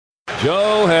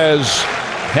Joe has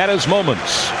had his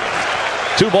moments.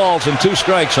 2 balls and 2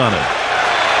 strikes on him.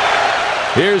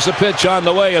 Here's the pitch on the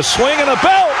way. A swing and a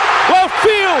belt. Left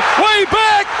field. Way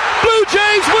back. Blue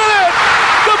Jays win it.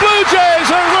 The Blue Jays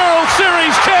are World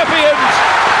Series champions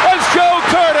as Joe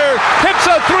Carter hits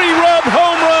a 3-run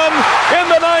home run in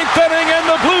the 9th inning, and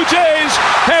the Blue Jays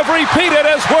have repeated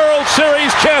as World Series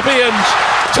champions.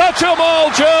 Touch 'em all,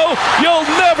 Joe. You'll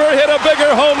never hit a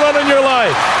bigger home run in your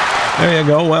life. There you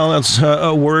go. Well, that's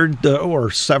a word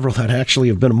or several that actually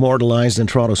have been immortalized in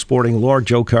Toronto sporting lore.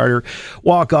 Joe Carter,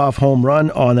 walk-off home run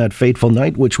on that fateful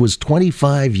night, which was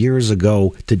 25 years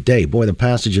ago today. Boy, the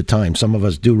passage of time. Some of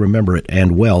us do remember it,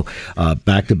 and well.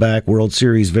 Back-to-back World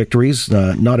Series victories.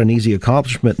 Not an easy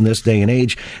accomplishment in this day and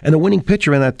age. And the winning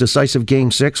pitcher in that decisive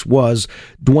Game 6 was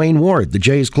Duane Ward, the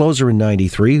Jays closer in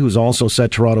 93, who's also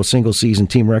set Toronto's single-season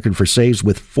team record for saves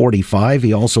with 45.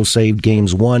 He also saved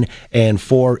Games 1 and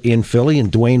 4 in Philly,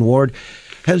 and Duane Ward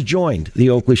has joined the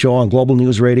Oakley Show on Global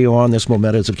News Radio on this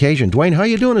momentous occasion. Duane, how are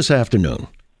you doing this afternoon?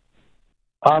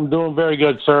 I'm doing very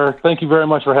good, sir. Thank you very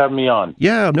much for having me on.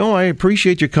 Yeah, no, I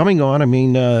appreciate you coming on. I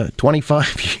mean,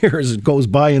 25 years, it goes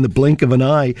by in the blink of an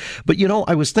eye. But, you know,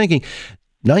 I was thinking,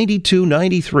 92,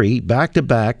 93,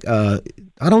 back-to-back, I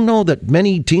don't know that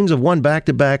many teams have won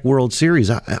back-to-back World Series.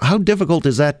 How difficult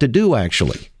is that to do,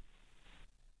 actually?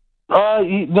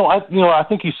 I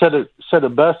think you said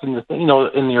it best in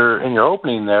your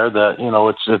opening there. That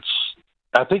it's.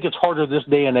 I think it's harder this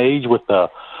day and age with the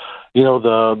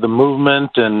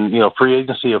movement and free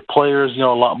agency of players. A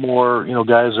lot more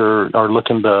guys are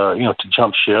looking to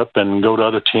jump ship and go to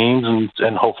other teams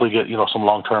and hopefully get some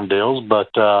long-term deals. But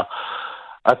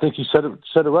I think you said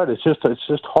it right. It's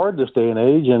just hard this day and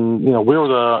age. And we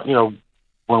were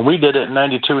when we did it in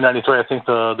 92, 93, I think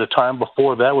the time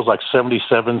before that was like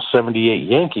 77, 78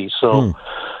 Yankees. So,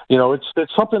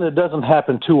 it's something that doesn't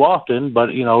happen too often, but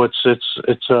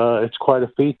it's quite a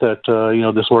feat that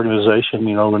this organization,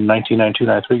 in 1992,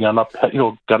 93, got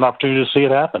an opportunity to see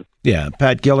it happen. Yeah,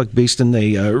 Pat Gillick, Beeston,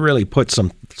 they really put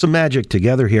some magic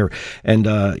together here. And,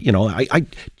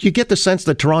 you get the sense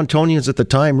that Torontonians at the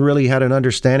time really had an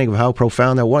understanding of how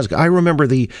profound that was. I remember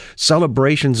the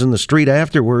celebrations in the street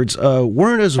afterwards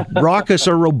weren't as raucous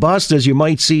or robust as you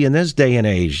might see in this day and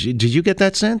age. Did you get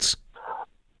that sense?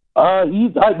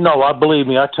 No, believe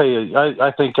me, I tell you,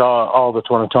 I think all the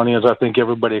Torontonians, I think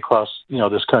everybody across,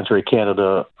 this country,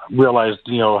 Canada, realized,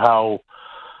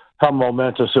 how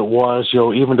momentous it was,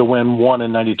 even to win 1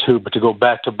 in 92, but to go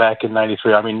back-to-back in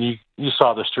 93. I mean, you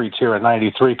saw the streets here in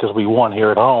 93 because we won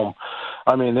here at home.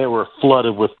 I mean, they were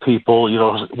flooded with people,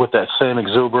 with that same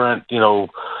exuberant,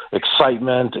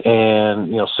 excitement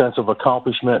and, sense of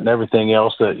accomplishment and everything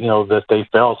else that, that they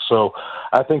felt. So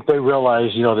I think they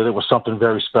realized, that it was something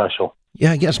very special.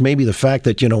 Yeah, I guess maybe the fact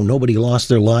that, nobody lost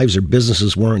their lives or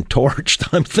businesses weren't torched.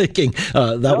 I'm thinking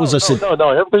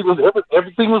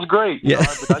everything was great. Yeah.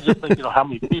 I just think, how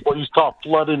many people you saw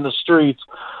flooding the streets.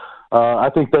 I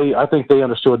think they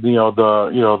understood,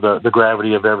 the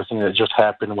gravity of everything that just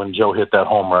happened when Joe hit that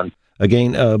home run.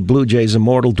 Again, Blue Jays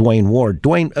immortal Duane Ward.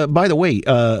 Duane, by the way,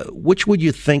 which would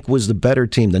you think was the better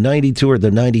team, the 92 or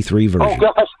the 93 version? Oh,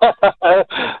 gosh,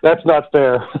 that's not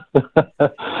fair.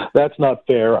 That's not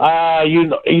fair. You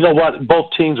know what?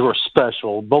 Both teams were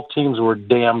special. Both teams were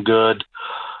damn good.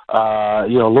 A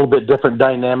little bit different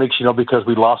dynamics, because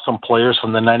we lost some players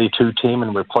from the 92 team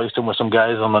and replaced them with some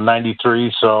guys on the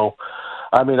 93. So,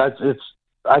 I mean,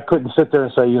 I couldn't sit there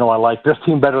and say, I like this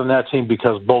team better than that team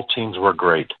because both teams were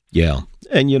great. Yeah.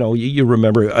 And, you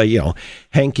remember,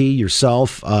 Henke,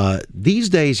 yourself. These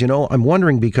days, I'm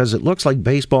wondering because it looks like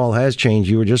baseball has changed.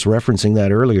 You were just referencing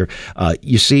that earlier.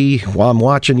 You see, while I'm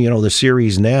watching, the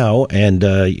series now and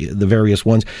the various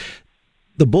ones,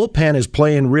 the bullpen is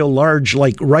playing real large,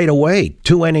 like right away.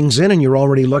 2 innings in, and you're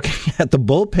already looking at the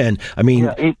bullpen. I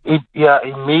mean,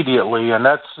 immediately, and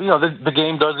that's the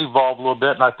game does evolve a little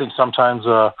bit, and I think sometimes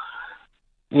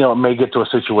it may get to a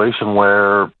situation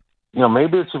where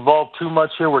maybe it's evolved too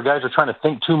much here, where guys are trying to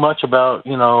think too much about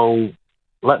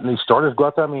letting these starters go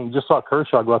out there. I mean, you just saw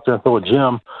Kershaw go out there and throw a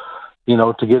gem,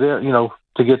 to get it,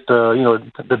 to get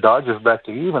the Dodgers back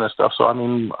to even and stuff. So I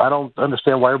mean, I don't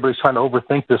understand why everybody's trying to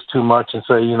overthink this too much and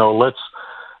say,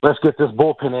 let's get this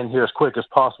bullpen in here as quick as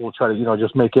possible. Try to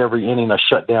just make every inning a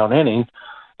shutdown inning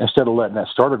instead of letting that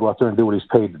starter go out there and do what he's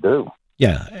paid to do.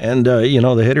 Yeah, and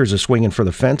the hitters are swinging for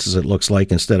the fences. It looks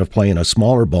like instead of playing a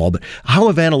smaller ball. But how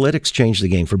have analytics changed the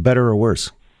game, for better or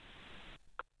worse?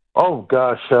 Oh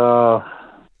gosh.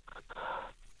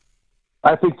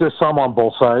 I think there's some on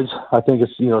both sides. I think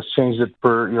it's changed it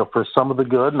for some of the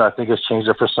good, and I think it's changed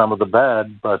it for some of the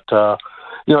bad. But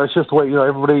it's just the way,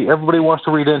 everybody wants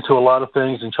to read into a lot of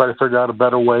things and try to figure out a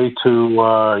better way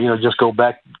to, just go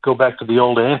back to the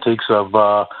old antics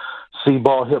of, see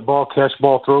ball, hit ball, catch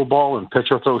ball, throw ball, and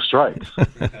pitcher throw strikes.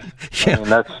 Yeah.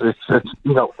 I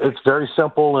mean, it's very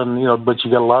simple, and but you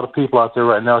got a lot of people out there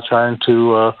right now trying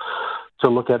to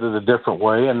look at it a different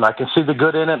way, and I can see the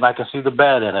good in it, and I can see the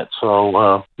bad in it.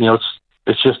 So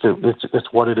it's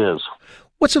what it is.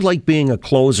 What's it like being a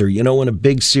closer, in a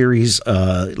big series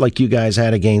like you guys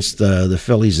had against the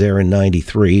Phillies there in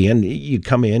 '93, and you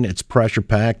come in, it's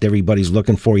pressure-packed, everybody's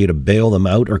looking for you to bail them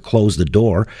out or close the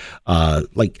door.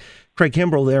 Like Craig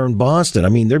Kimbrell there in Boston, I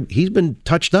mean, he's been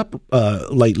touched up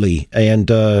lately, and,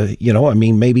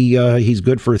 maybe he's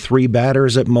good for 3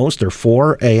 batters at most, or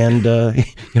 4, and,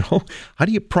 how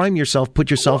do you prime yourself,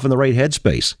 put yourself in the right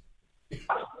headspace?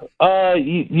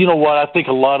 You know what, I think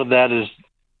a lot of that is,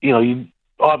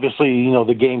 obviously,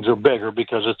 the games are bigger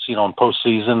because it's, in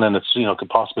postseason and it's, could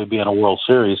possibly be in a World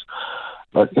Series.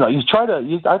 But,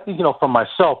 I think, for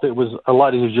myself, it was a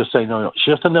lot easier to just say, no, it's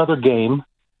just another game.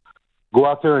 Go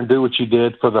out there and do what you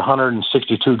did for the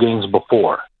 162 games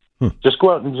before. Just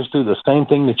go out and just do the same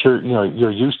thing that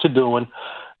you're used to doing.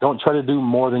 Don't try to do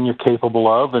more than you're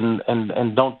capable of, and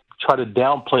don't try to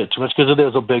downplay it too much because it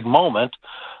is a big moment.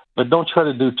 But don't try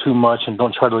to do too much, and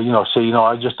don't try to, say,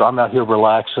 I'm out here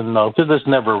relaxing. No, because it's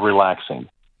never relaxing.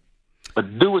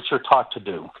 But do what you're taught to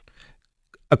do.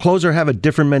 A closer have a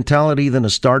different mentality than a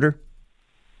starter?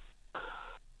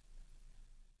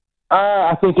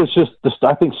 I think it's just,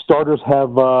 I think starters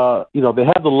have, they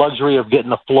have the luxury of getting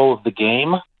the flow of the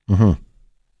game. Mm-hmm.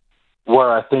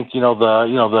 Where I think, the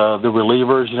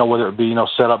relievers, whether it be,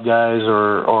 setup guys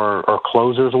or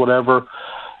closers or whatever,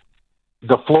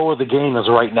 the flow of the game is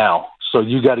right now. So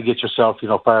you got to get yourself,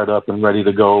 fired up and ready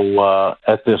to go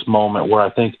at this moment, where I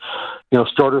think,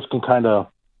 starters can kind of,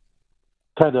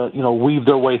 weave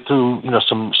their way through,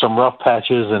 some rough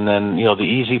patches, and then, the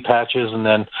easy patches, and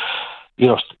then,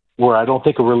 where I don't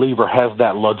think a reliever has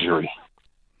that luxury.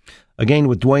 Again,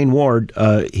 with Duane Ward,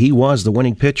 he was the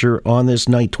winning pitcher on this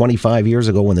night 25 years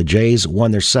ago when the Jays won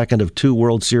their second of 2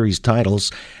 World Series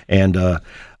titles, and a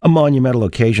monumental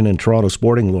occasion in Toronto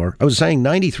sporting lore. I was saying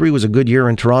 93 was a good year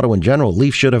in Toronto in general.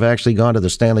 Leafs should have actually gone to the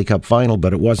Stanley Cup final,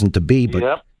 but it wasn't to be. But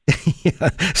yep. Yeah,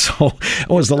 so it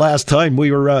was the last time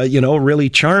we were, really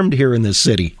charmed here in this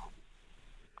city.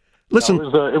 Listen,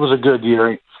 no, it was a good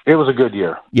year. It was a good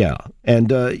year. Yeah, and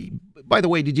by the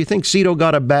way, did you think Cito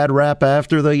got a bad rap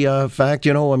after the fact?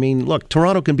 Look,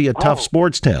 Toronto can be a tough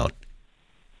sports town.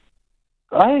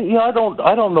 I don't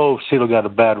know if Cito got a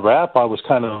bad rap. I was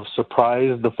kind of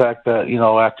surprised the fact that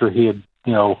after he had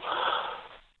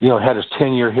had his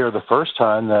tenure here the first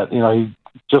time, that he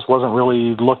just wasn't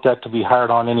really looked at to be hired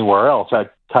on anywhere else.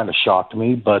 That kind of shocked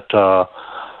me, but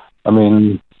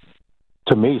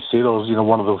to me, Cito's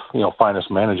one of the finest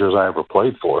managers I ever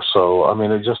played for. So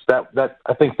it just that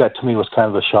I think that to me was kind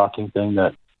of the shocking thing,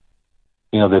 that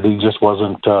that he just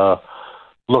wasn't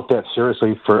looked at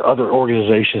seriously for other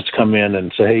organizations to come in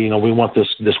and say, hey, we want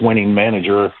this winning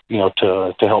manager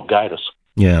to help guide us.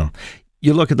 Yeah.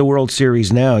 You look at the World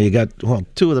Series now, you got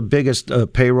 2 of the biggest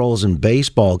payrolls in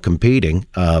baseball competing,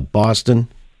 Boston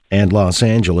and Los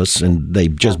Angeles, and they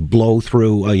just blow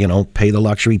through, pay the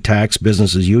luxury tax,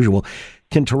 business as usual.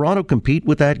 Can Toronto compete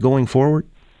with that going forward?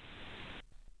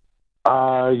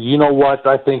 You know what?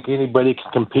 I think anybody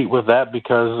can compete with that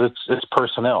because it's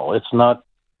personnel. It's not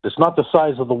the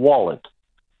size of the wallet.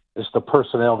 It's the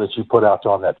personnel that you put out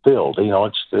on that field.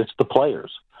 It's the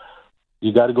players.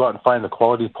 You got to go out and find the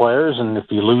quality players, and if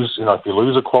you lose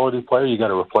a quality player, you got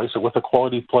to replace it with a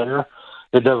quality player.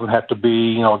 It doesn't have to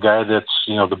be, a guy that's,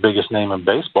 the biggest name in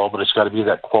baseball, but it's got to be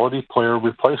that quality player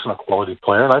replacing a quality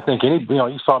player. And I think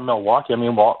you saw Milwaukee.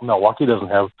 Milwaukee doesn't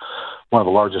have one of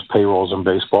the largest payrolls in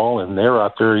baseball, and they're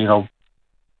out there,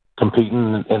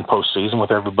 competing in postseason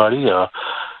with everybody.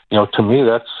 To me,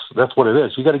 that's what it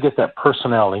is. You got to get that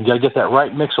personnel, and you got to get that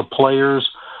right mix of players,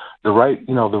 the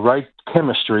right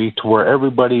chemistry to where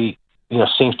everybody,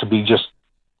 seems to be just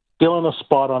filling a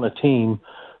spot on a team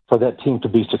for that team to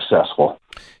be successful.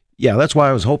 Yeah, that's why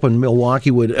I was hoping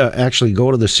Milwaukee would actually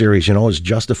go to the series, as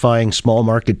justifying small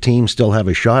market teams still have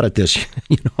a shot at this,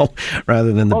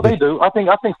 rather than the they do. I think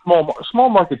small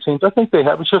market teams, I think they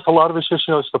have. It's just a lot of it's just,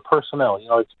 it's the personnel.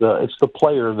 It's the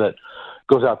player that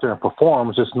goes out there and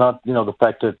performs. It's not, the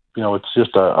fact that, it's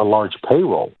just a large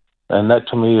payroll. And that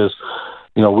to me is,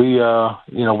 we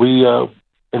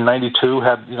in '92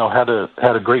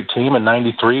 had a great team. In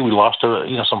 '93 we lost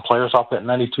some players off that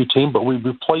 '92 team, but we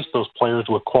replaced those players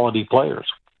with quality players.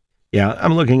 Yeah,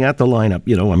 I'm looking at the lineup.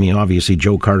 I mean, obviously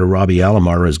Joe Carter, Robbie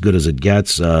Alomar are as good as it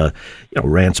gets.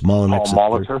 Rance Mullinick.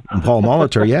 Paul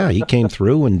Molitor, yeah, he came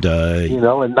through and in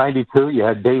 '92 you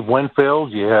had Dave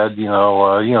Winfield, you had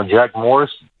Jack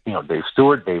Morris, Dave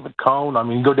Stewart, David Cohn. I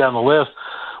mean, you go down the list.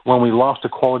 When we lost a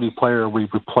quality player, we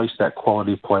replaced that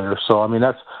quality player. So I mean,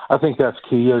 I think that's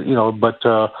key. But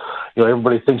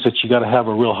everybody thinks that you got to have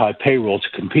a real high payroll to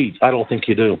compete. I don't think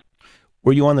you do.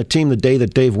 Were you on the team the day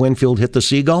that Dave Winfield hit the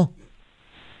Seagull?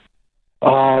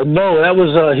 No, that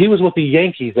was he was with the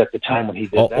Yankees at the time when he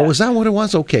did that. Oh, is that what it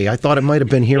was? Okay, I thought it might have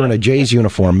been here in a Jays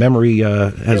uniform. Memory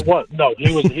has. It was. No,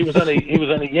 he was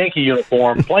in a Yankee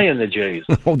uniform playing the Jays.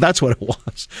 Oh, that's what it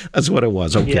was. That's what it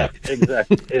was. Okay. Yeah,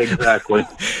 exactly.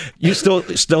 You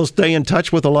still stay in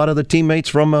touch with a lot of the teammates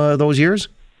from those years?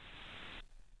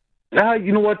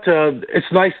 You know what?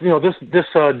 It's nice. This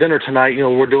dinner tonight.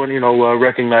 We're doing.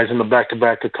 Recognizing the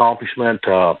back-to-back accomplishment.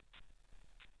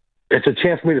 It's a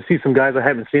chance for me to see some guys I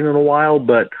haven't seen in a while,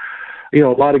 but a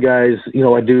lot of guys,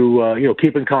 I do,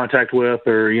 keep in contact with,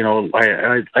 or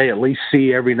I at least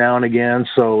see every now and again.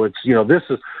 So it's, this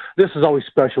is always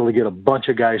special to get a bunch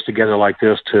of guys together like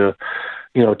this to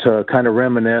kind of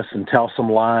reminisce and tell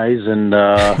some lies and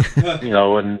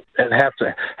and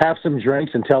have some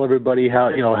drinks and tell everybody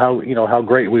how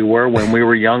great we were when we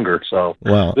were younger. So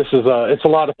wow. This is it's a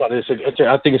lot of fun. I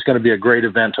think it's going to be a great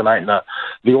event tonight, and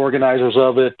the organizers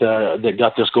of it that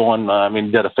got this going,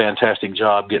 did a fantastic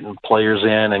job getting players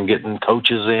in and getting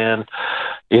coaches in,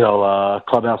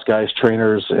 clubhouse guys,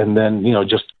 trainers, and then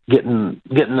just getting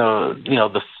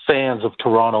the fans of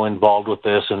Toronto involved with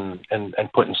this and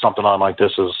putting something on like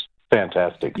this is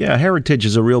fantastic. Yeah, heritage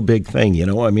is a real big thing,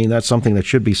 that's something that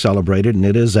should be celebrated, and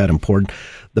it is that important.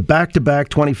 The back-to-back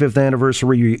 25th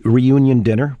anniversary reunion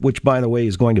dinner, which, by the way,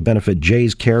 is going to benefit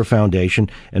Jay's Care Foundation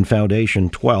and Foundation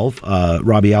 12.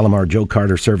 Robbie Alomar, Joe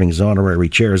Carter serving as honorary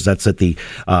chairs. That's at the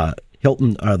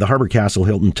Hilton, the Harbor Castle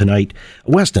Hilton tonight.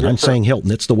 Weston, I'm saying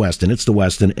Hilton. It's the Weston.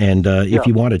 And if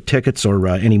you wanted tickets or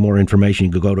any more information,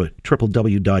 you could go to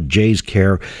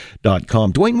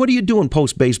www.jayscare.com. Duane, what are you doing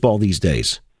post-baseball these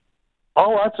days?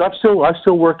 Oh, I still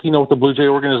work, with the Blue Jay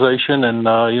organization and,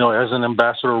 as an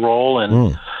ambassador role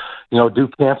and, do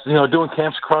camps, doing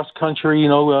camps across the country,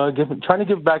 trying to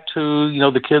give back to,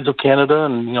 the kids of Canada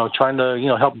and, trying to,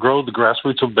 help grow the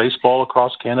grassroots of baseball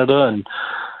across Canada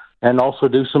and also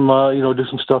do some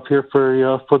stuff here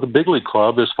for the big league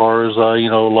club as far as, a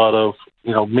lot of,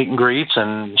 meet and greets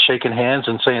and shaking hands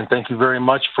and saying thank you very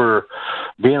much for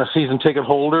being a season ticket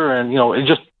holder and, it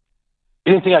just,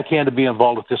 anything I can to be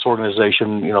involved with this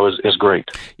organization, is great.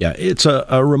 Yeah, it's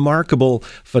a remarkable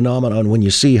phenomenon when you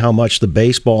see how much the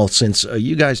baseball, since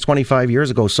you guys 25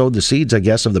 years ago sowed the seeds, I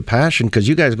guess, of the passion, because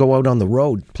you guys go out on the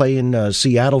road, play in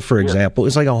Seattle, for example.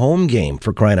 It's like a home game,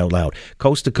 for crying out loud,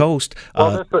 coast to coast.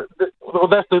 Well,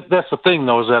 that's the thing,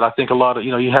 though, is that I think a lot of,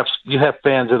 you have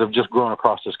fans that have just grown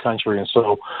across this country, and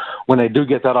so when they do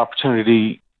get that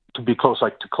opportunity to be close,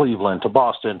 like to Cleveland, to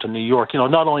Boston, to New York.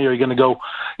 Not only are you going to go,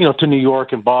 to New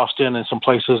York and Boston and some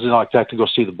places like that to go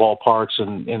see the ballparks,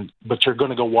 but you're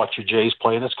going to go watch your Jays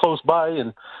play, and it's close by.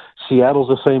 And Seattle's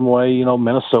the same way.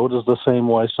 Minnesota's the same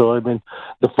way. So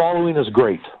the following is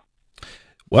great.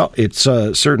 Well, it's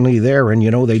certainly there, and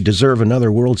they deserve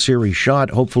another World Series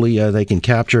shot. Hopefully, they can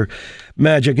capture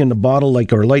magic in the bottle,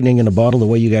 or lightning in a bottle, the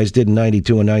way you guys did in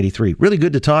 '92 and '93. Really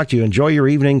good to talk to you. Enjoy your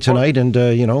evening tonight, and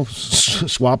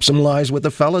swap some lies with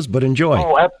the fellas, but enjoy.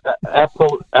 Oh,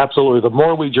 absolutely. The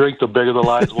more we drink, the bigger the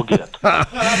lies we'll get.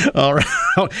 All right,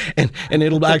 and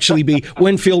it'll actually be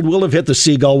Winfield will have hit the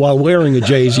Seagull while wearing a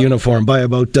Jays uniform by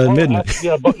about midnight.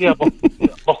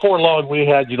 Before long, we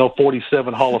had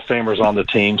 47 Hall of Famers on the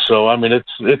team, so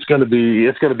it's going to be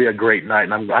a great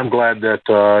night, and I'm glad that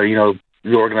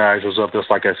the organizers of this,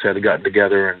 like I said, have gotten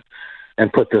together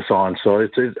and put this on. So I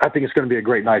think it's going to be a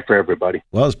great night for everybody.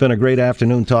 Well, it's been a great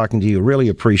afternoon talking to you. Really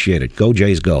appreciate it. Go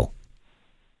Jays, go!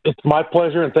 It's my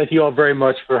pleasure, and thank you all very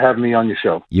much for having me on your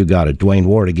show. You got it, Duane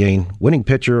Ward again, winning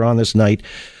pitcher on this night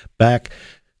back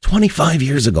 25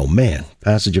 years ago, man,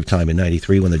 passage of time in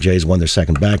 '93 when the Jays won their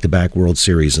second back-to-back World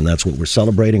Series, and that's what we're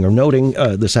celebrating or noting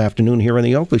this afternoon here on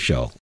the Oakley Show.